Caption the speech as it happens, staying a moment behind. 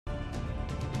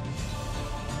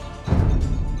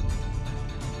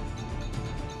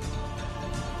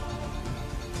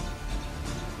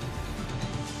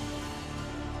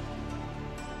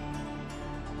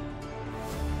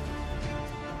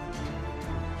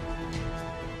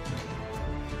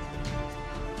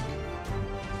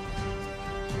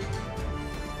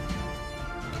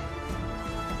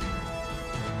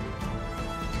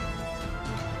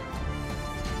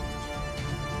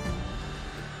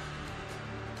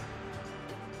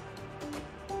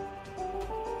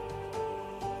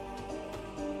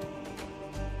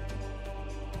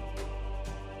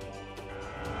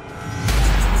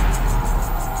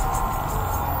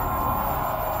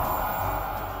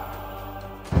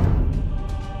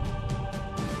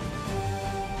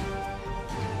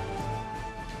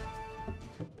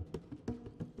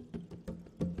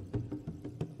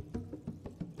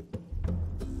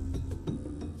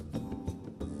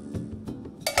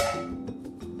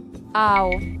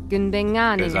Au.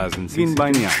 Gunbengani. Besaßen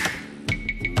Ginbanyani.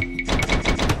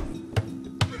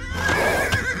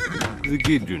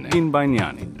 Zigidune.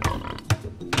 Ginbanyani.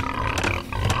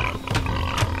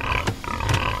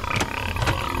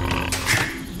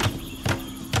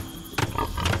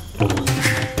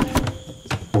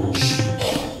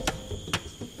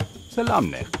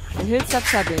 Salamne. Hilsab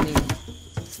Sabini.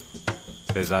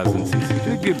 Besaßen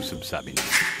Sie Gibsub Sabine.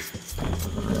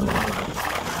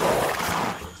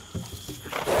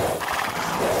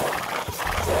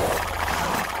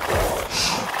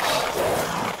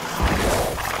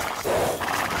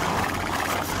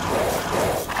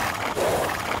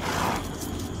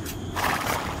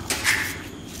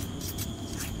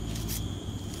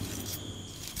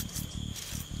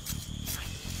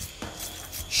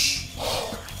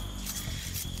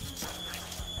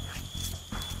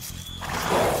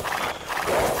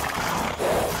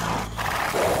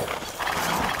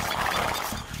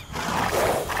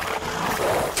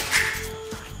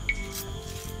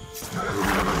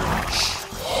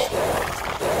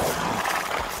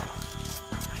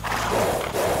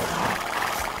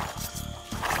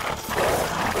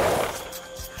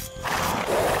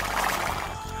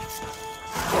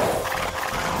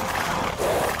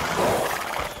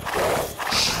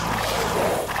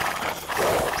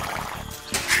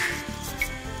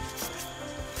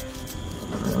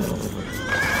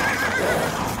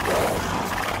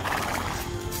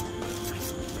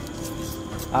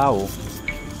 Au.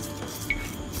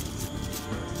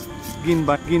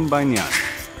 Ginbanyani.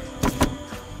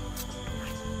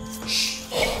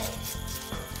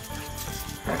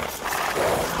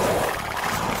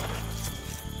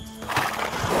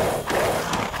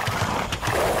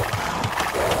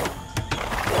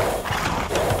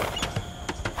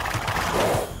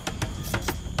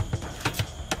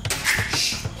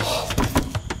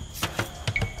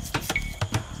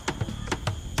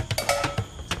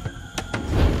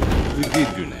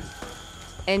 Zigidune.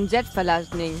 Enjet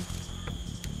Verlassning.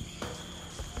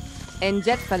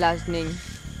 Enjet Verlassning.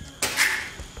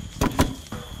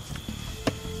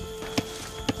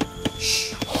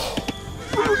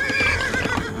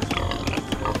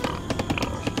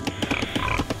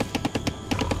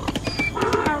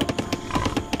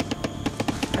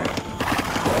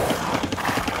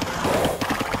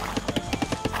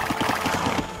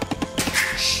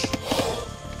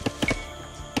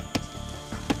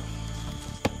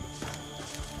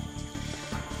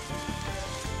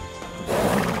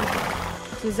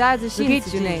 Suzazi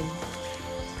Shinsujunen.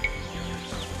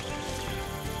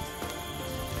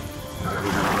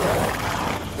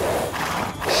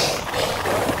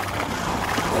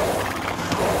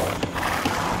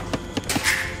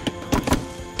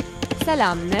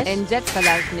 Salamne. Enjet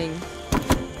Verlassning.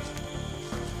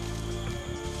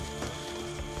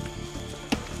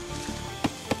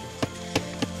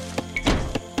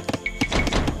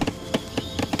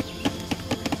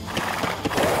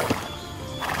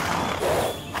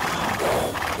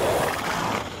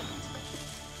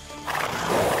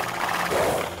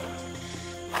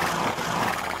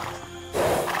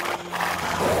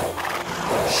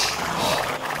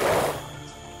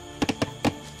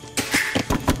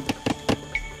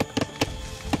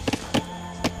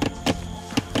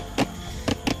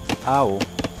 Au.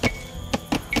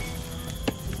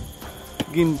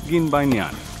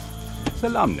 Ginbanyani.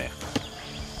 Salamne.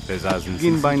 Besaßen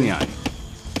Ginbanyani.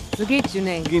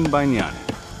 Zugidjunen. Ginbanyani.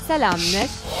 Salamne.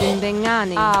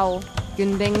 Gunbengani. Au.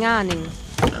 Gunbengani.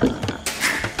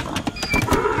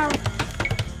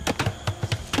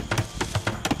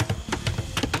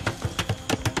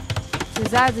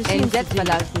 Suzazi Enjet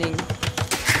Verlassning.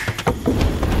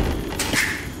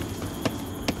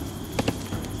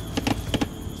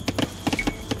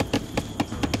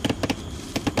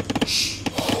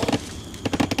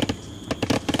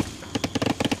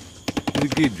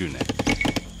 Zigidune.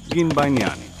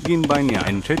 Ginbanyani. Ginbanyani.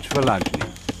 Enjet Verlassning.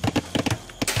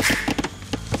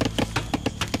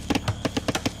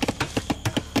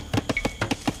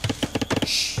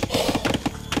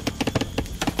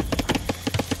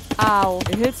 Au.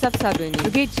 Hilsab Sabini.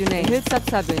 Zugidjunen. Hilsab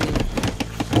Sabini.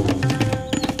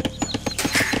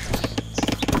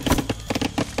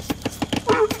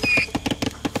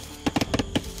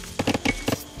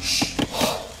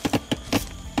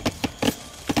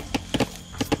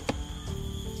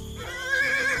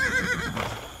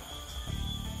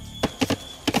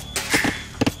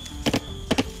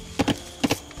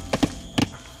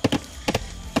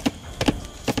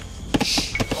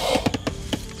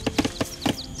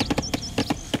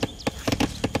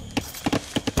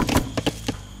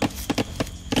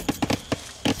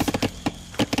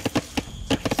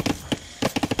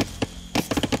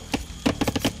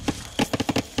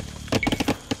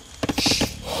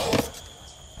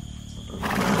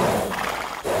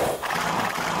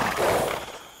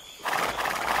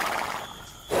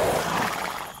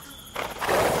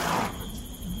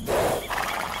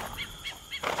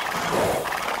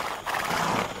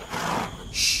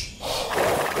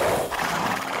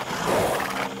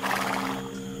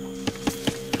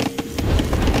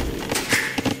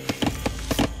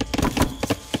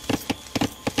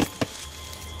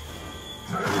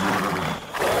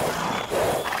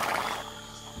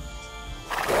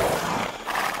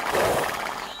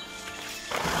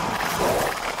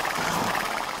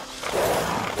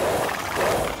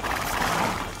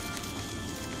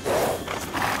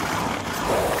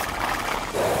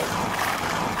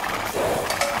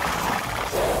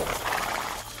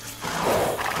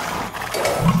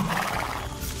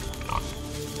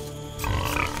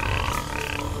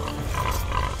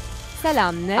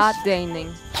 Selamneş. Uitdiening.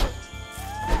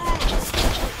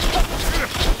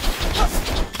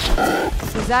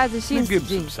 Zazishin Nagib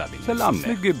Sijin. Sabine. Salam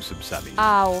Nagib Sabine.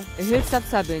 Au. Hilsap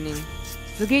Sabining.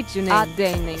 Zugitjuning.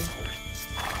 Uitdiening.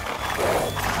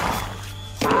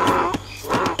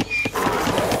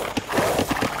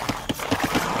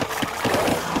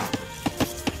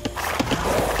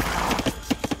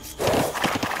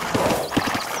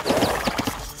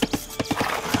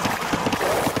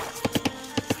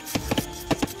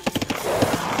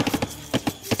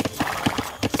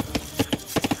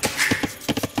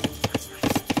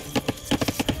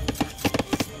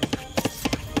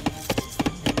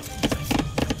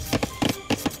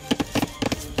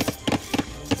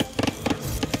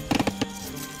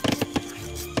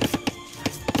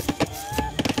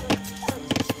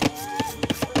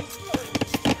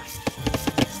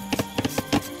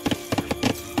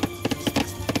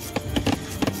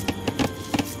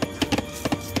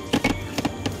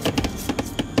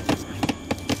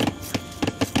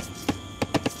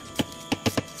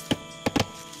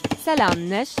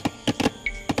 Selamneş.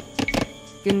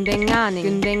 Gündenganing.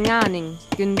 Gündenganing.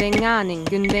 Gündenganing.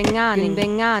 Gündenganing.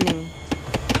 Gündenganing.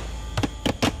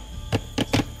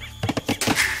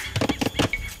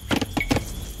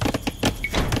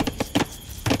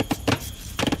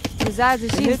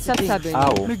 Zazishin Hilsap Sabining.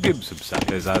 Au. Nagib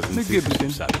Sabine. Bezazen Nagib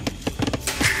Sabine.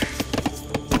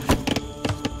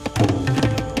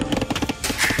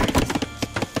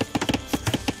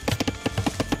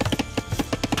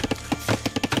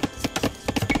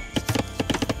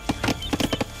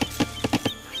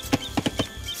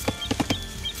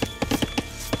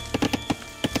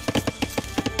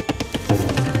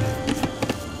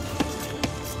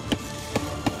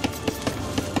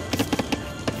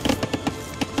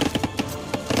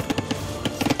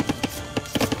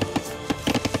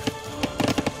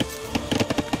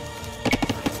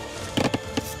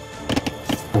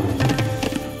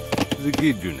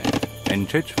 Zugidjune.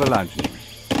 Enchech Valajni.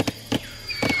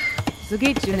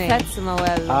 Zugitjuning.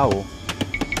 Fetsumawello. Au.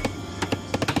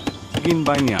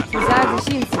 Ginbainyani.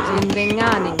 Zazishin Sijin.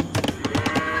 Gündenganing.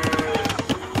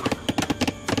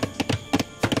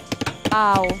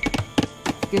 Au.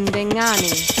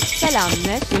 Gündenganing.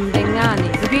 Selamneş.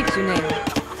 Gündenganing. Zugitjuning.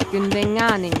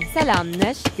 Gündenganing.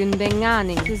 Selamneş.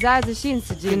 Gündenganing. Zazishin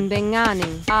Sijin.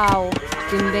 Gündenganing. Au.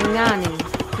 Gündenganing.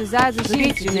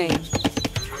 Zazishin Sijin.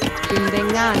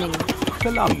 Gündenganing.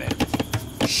 Salam Nech.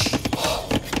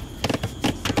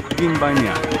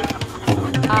 Ginbainyani.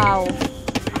 Au.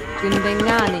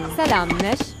 Gündenganing.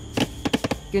 Selamneş.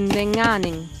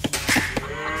 Gündenganing.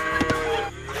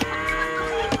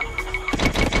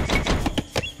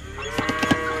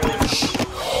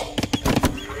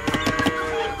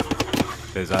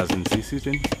 Bezazen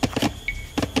Sisijin.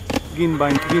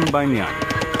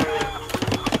 Ginbainyani.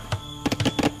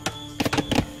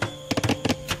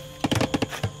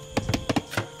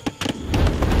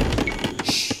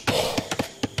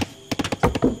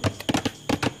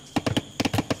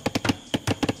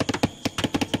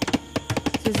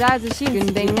 Zazishin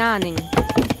Gündenganing.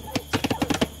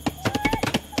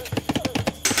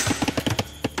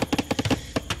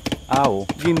 Au.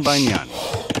 Ginbainyani.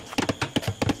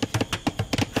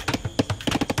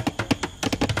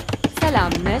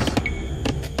 Selamneş.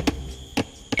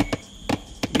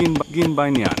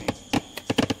 Ginbainyani.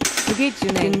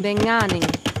 Zugitjuning. Gündenganing.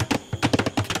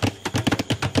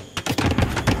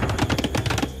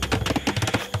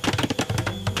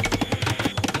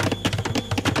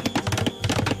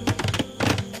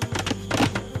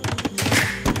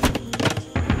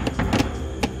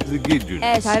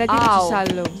 Zugidjune. Au.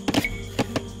 Shallo.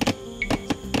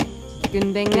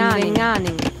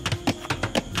 Gündenganing.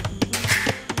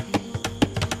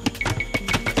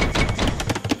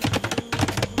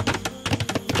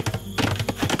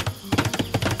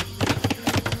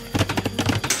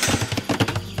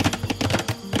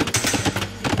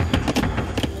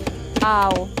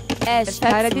 Au.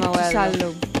 Fetsumawello.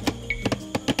 Shallo.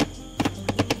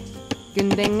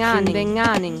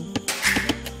 Gündenganing.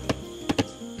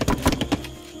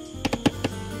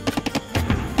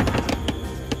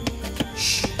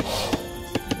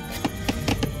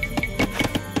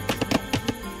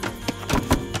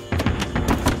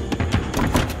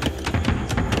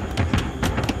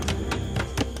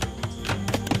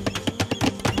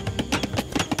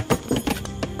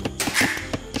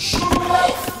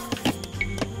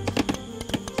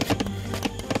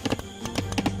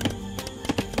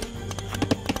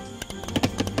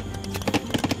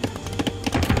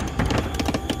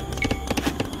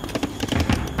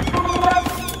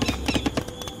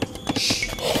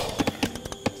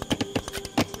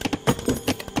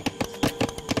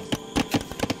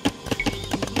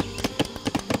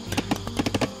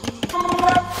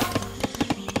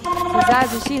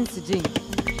 Sizazishin Sijin.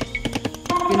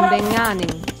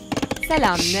 Günbenganing.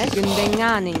 Selamnet.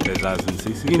 Günbenganing. Bezazın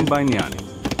sesi. Ginbanyani.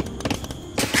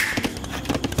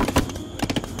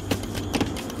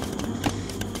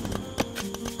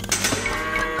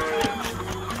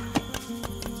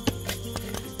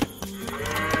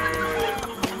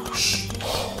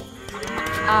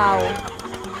 Au.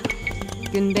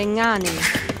 Günbenganing.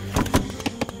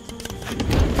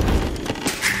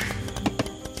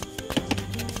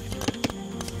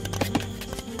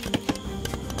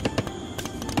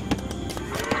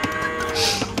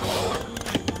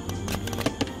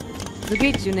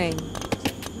 Zugitjuning.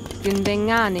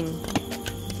 Günbenganing.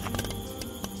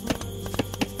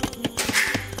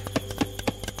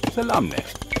 Selamne.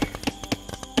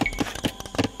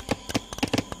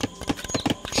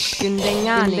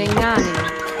 Günbenganing.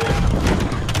 Günbenganing.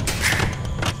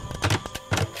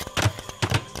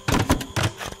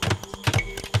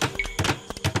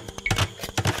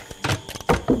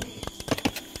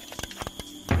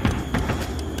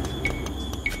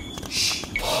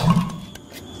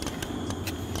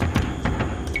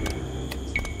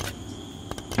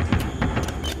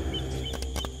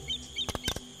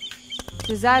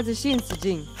 Sizazishin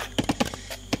Sijin.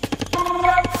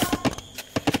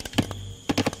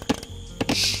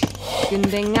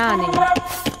 Günbenganing.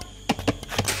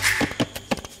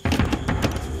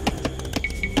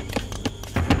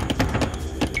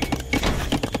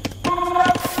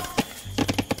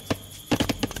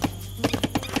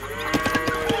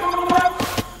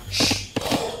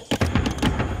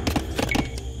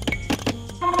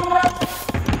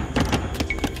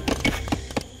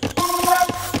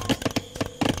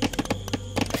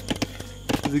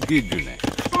 Zigijune.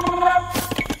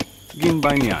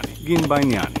 Ginbanyani.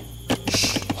 Ginbanyani.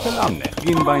 Selamne.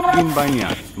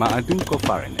 Ginbanyani. Maadun ko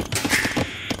farene.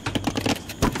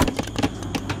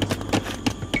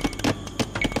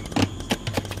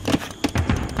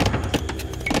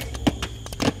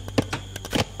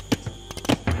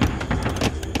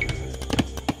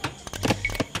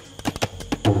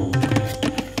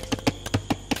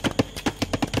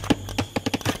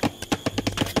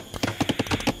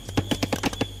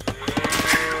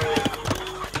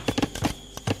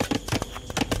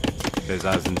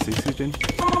 Bezazın sesi için.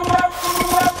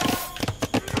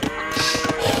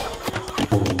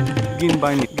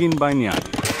 Ginbanyani.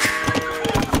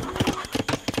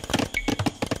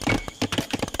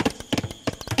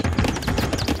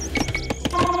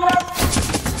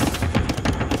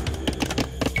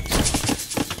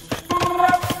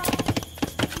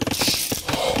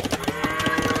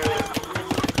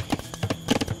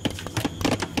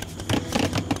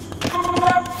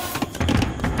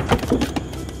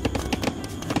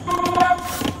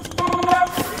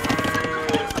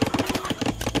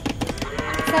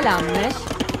 Selamnet.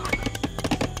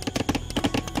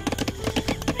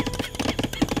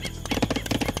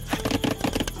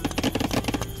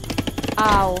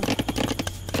 Au.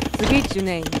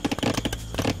 Zugitjuning.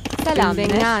 Selamnet.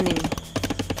 Günbenganing.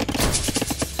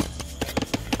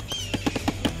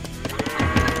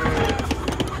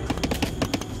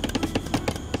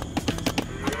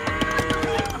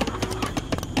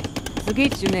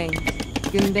 Zugitjuning.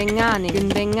 Günbenganing.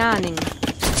 Günbenganing.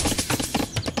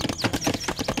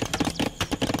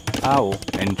 Au.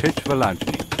 Enchech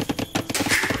velajni.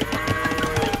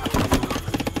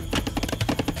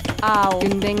 Au.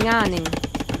 Günbenganing.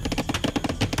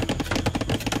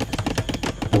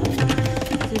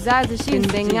 Sizazishin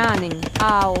Günbenganing.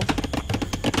 Au.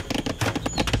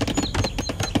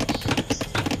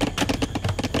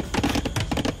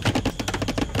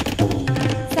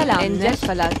 Selamnet.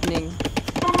 Enjefalatning.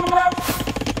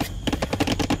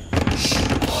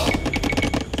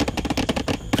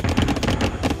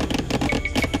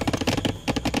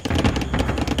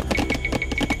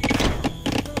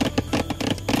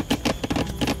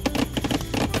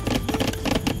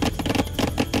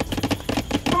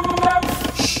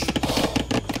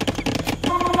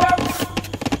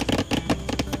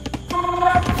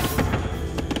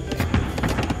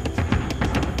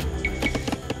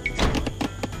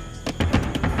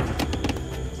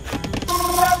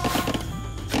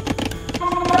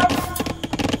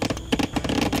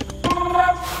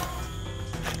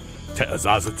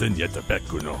 Teazazatın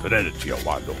yetebekkuno. Trelcia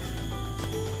walo.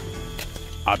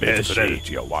 Abe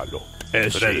trelcia walo.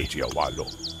 Trelcia walo.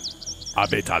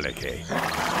 Abe taleke.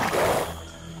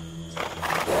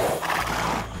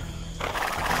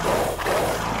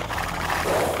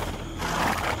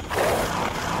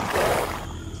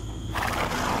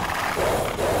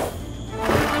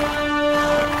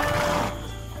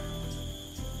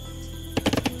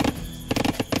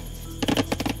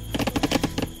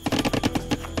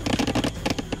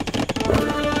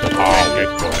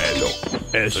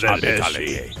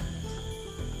 Abetalehe.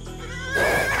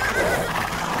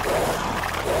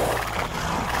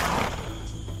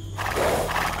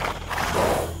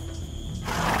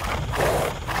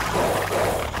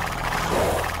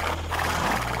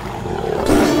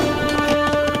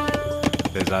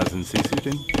 Besaßen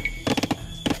Sisijin?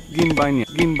 Ginbainia,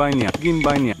 Ginbainia,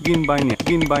 Ginbainia, Ginbainia,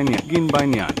 Ginbainia,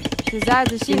 Ginbainiani.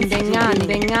 Tizazishin Dengani,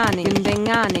 Dengani,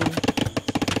 Dengani.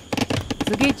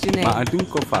 Zugijune.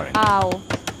 Maadunko farin. Ao.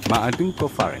 Maadunko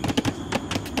farin.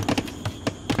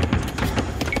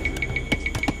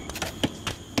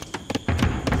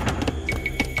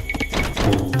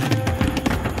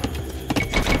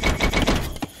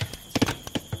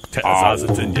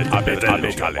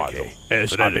 Abetalehe.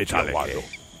 Abetalehe.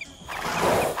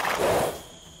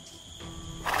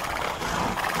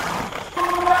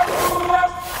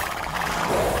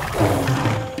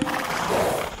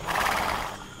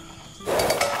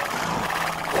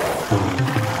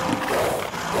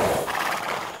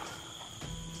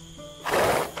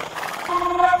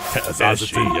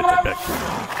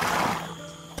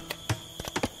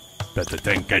 Better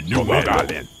think at New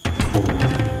Garden.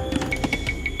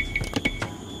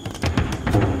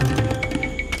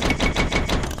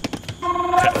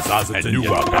 A New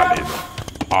Garden.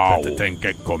 Better think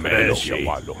at Commercio.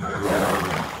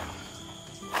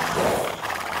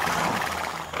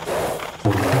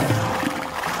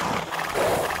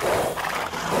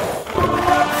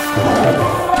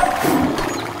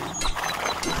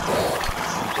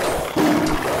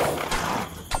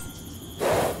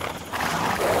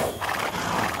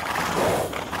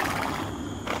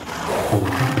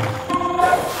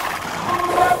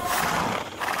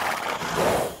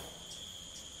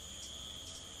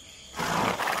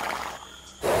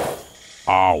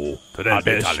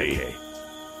 Abetalehe.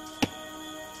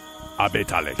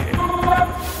 Abetalehe.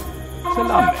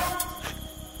 Salamne.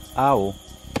 Ao.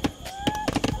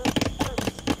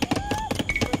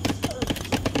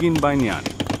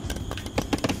 Ginbainiani.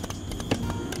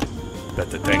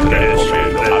 Better think that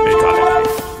Abetalehe.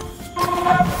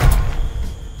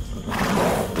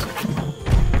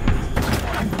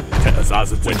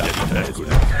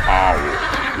 Au.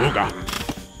 Luga.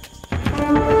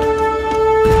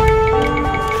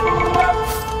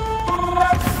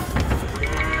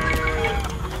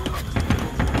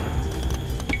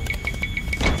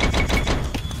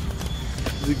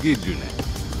 Zigijune.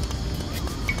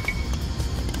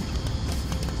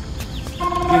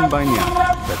 Ginbainiani.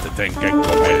 Better think at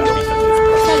Commercio.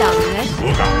 Salamne.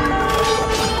 Luga.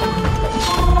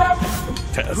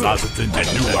 Tezazatin and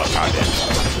New Garden.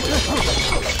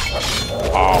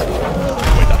 Au.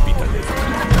 With a Peterlis.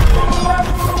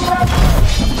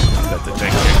 Better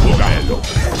think at Lugaello.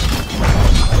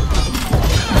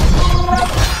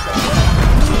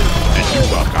 And New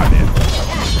Garden.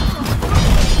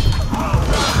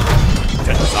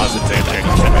 Tezazatin and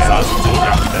Tezazatin.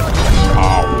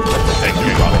 Au. Better think at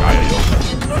Lugaello.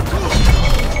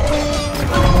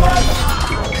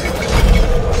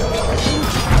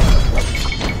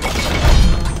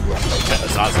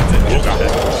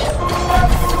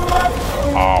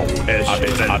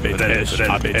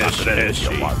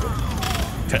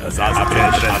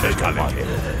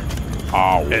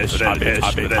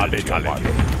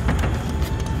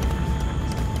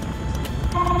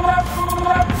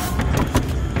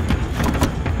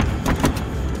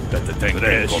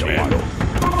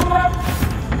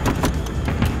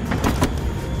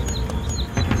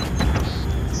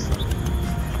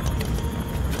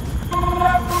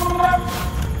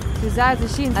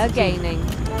 Tizazishin gaining.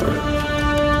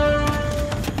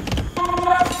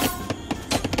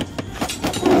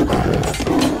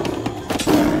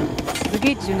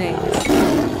 Zugijune.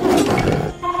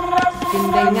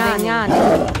 Dengani.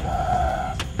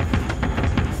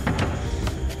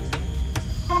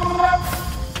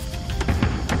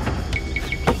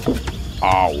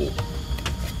 Au.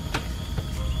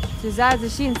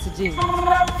 Tizazishin Sijin.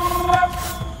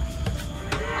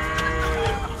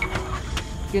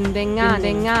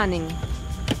 Dengani.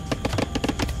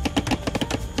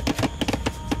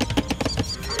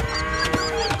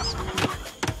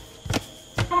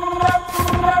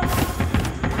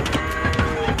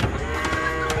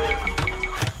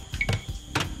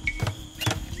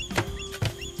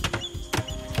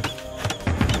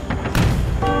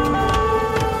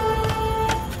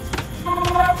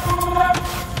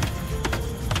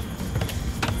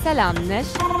 Salamneş.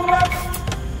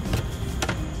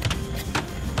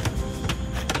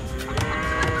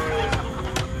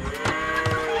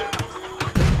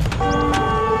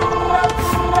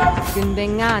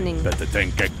 Gündenganing. Better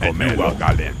think at Commercio.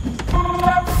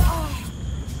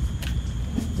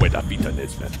 Weda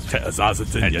Vitanismet.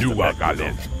 Teazazatin Yedua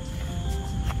Galin.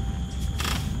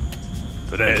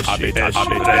 Abetash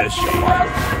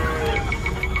Yawalo.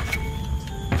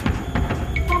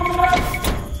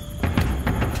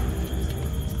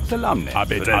 Salamne.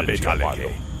 Abetaleke.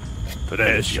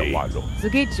 Tresh Yawalo.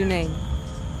 Zugit Junain.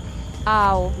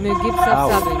 Au, Mugip Au.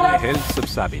 Sabsabini. Ehel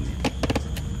Sabsabini.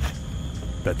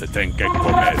 Betetenke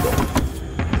Comelo.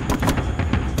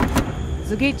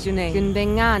 Zugit Junain.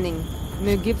 Gunbenganing.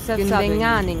 Mugip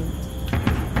Sabsabini.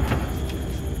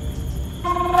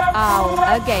 Au,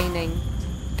 againing.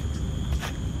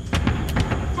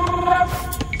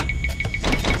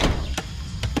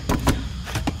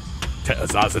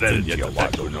 Teazazatin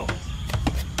Yawalo no.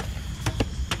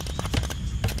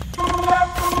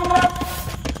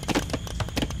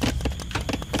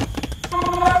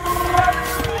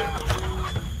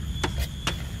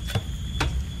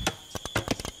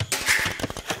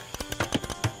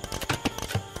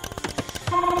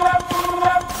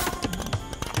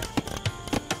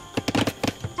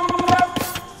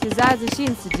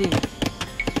 Zazashin Sijin.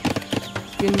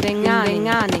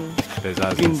 Gunbenganing.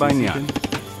 Gin Banyan.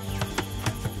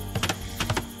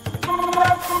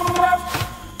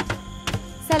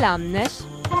 Salamnesh.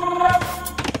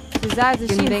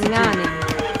 Zazashin Benganing.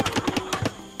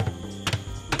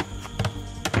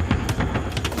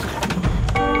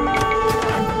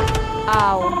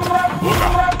 Au.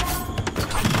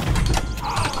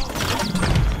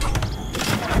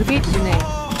 Zugit Junain.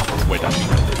 Weda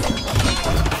Vitanismet.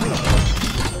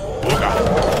 Uga.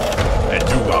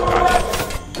 Edua Galin.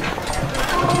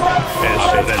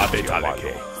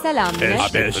 Abetaleke. Salamnesh.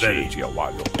 Abetaleke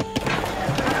Yawalo.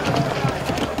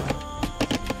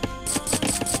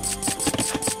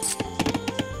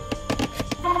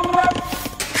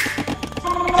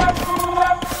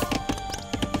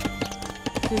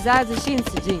 Zazashin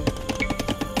Sijin.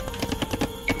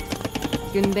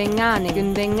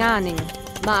 Gunbenganing.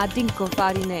 Ma adinko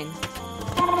farinen.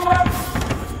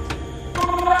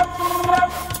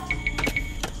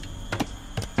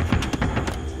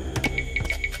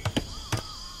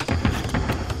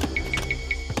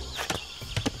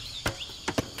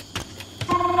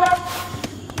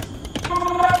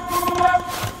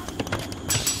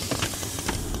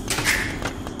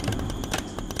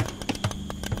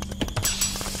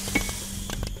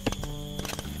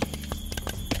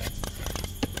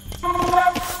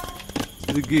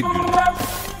 Zugit Junain.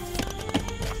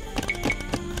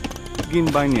 Gin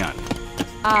Banyan.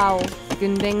 Au,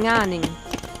 Gunbenganing.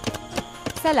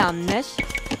 Salamnesh.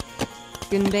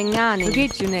 Gunbenganing.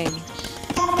 Zugit Junain.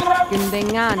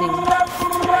 Gunbenganing.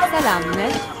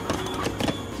 Salamnesh.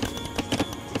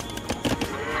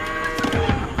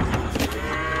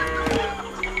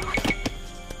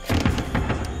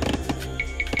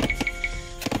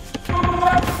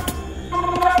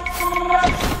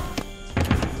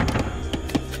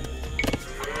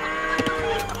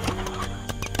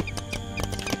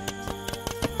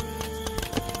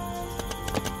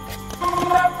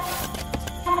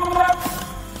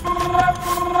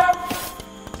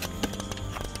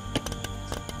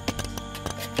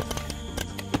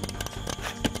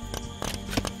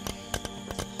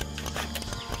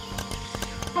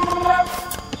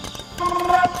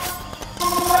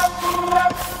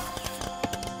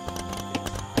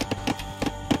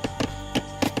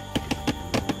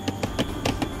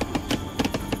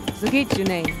 Zugit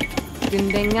Junain.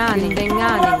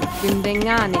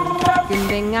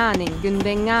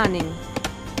 Gunbenganing.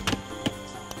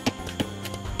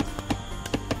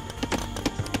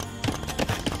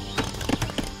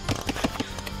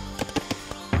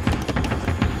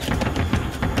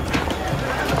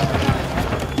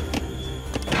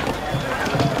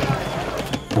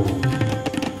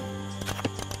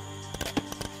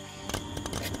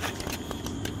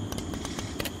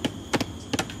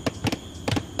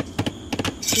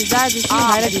 Zazashin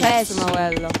Harakesimo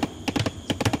quello.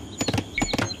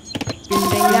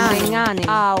 Gunbenganing.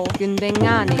 Au,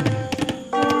 Gunbenganing.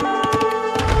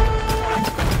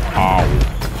 Au.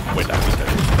 Weda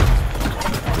Vitanismet.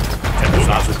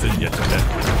 Teazazatin Yedua.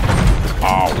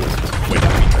 Au. Weda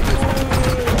Vitanismet.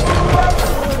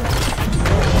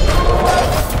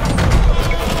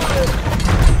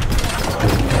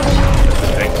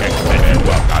 Betetenke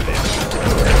Comelo Galin.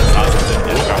 Teazazatin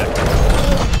Yedua.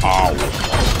 Au.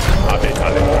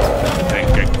 Abetaleke.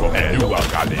 Betetenke Comelo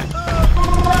Galin.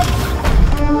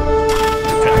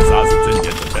 Teazazatin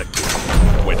Yedua.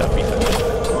 Weda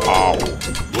Vitanismet. Au.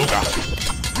 Uga.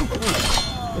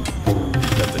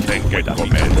 Betetenke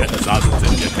Comelo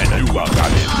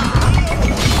Galin.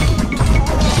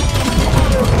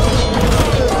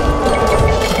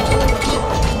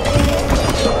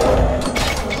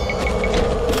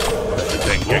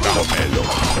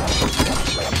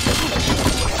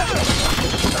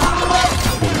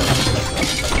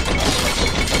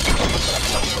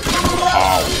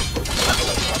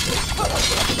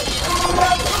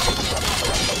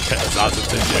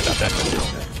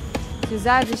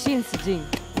 Tuzar Shin Sijing,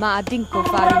 Ma Adinko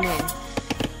Farine.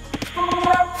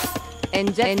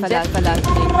 Enjet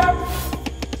Falashin.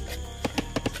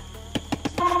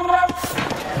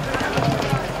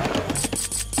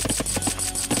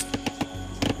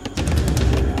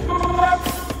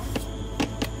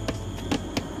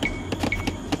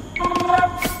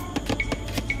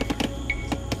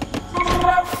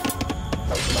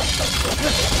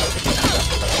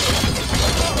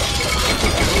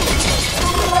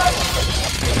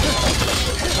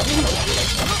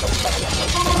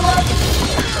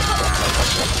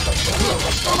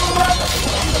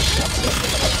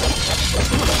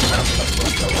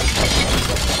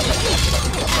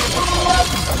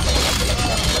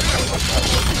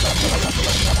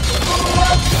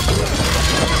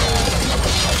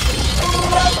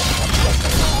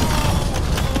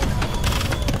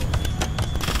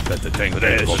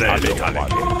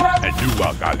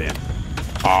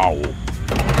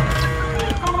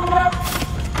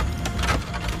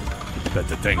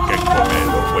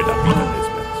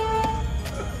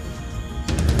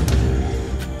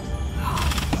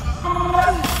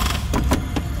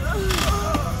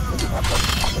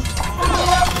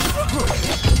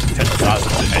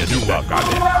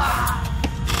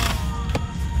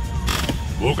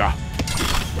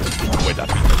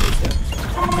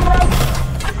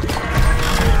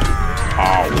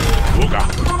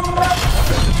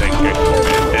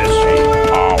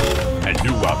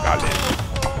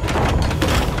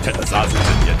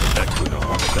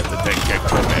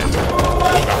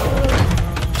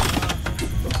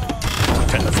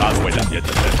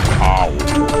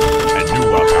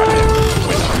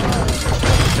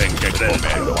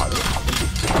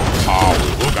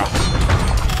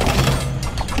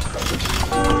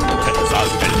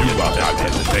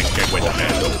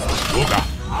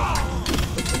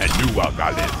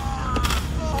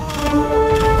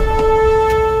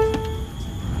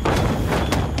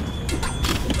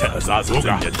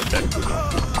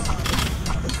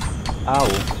 Au,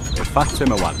 e facce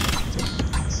me one.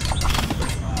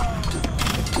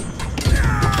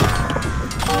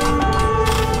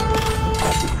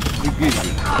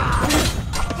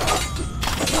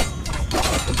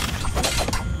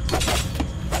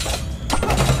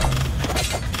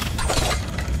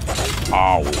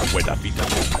 Au, quella vita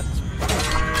movement.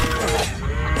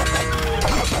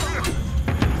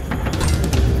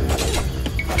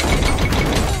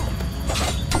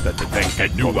 That the thing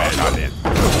can do well in.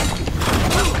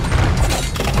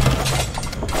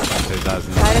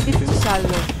 Kare di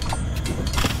Sallo.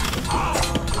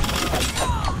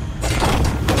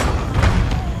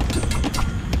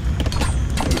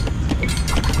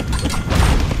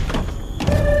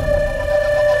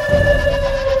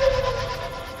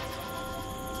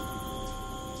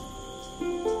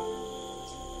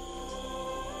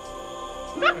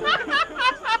 Ha ha ha!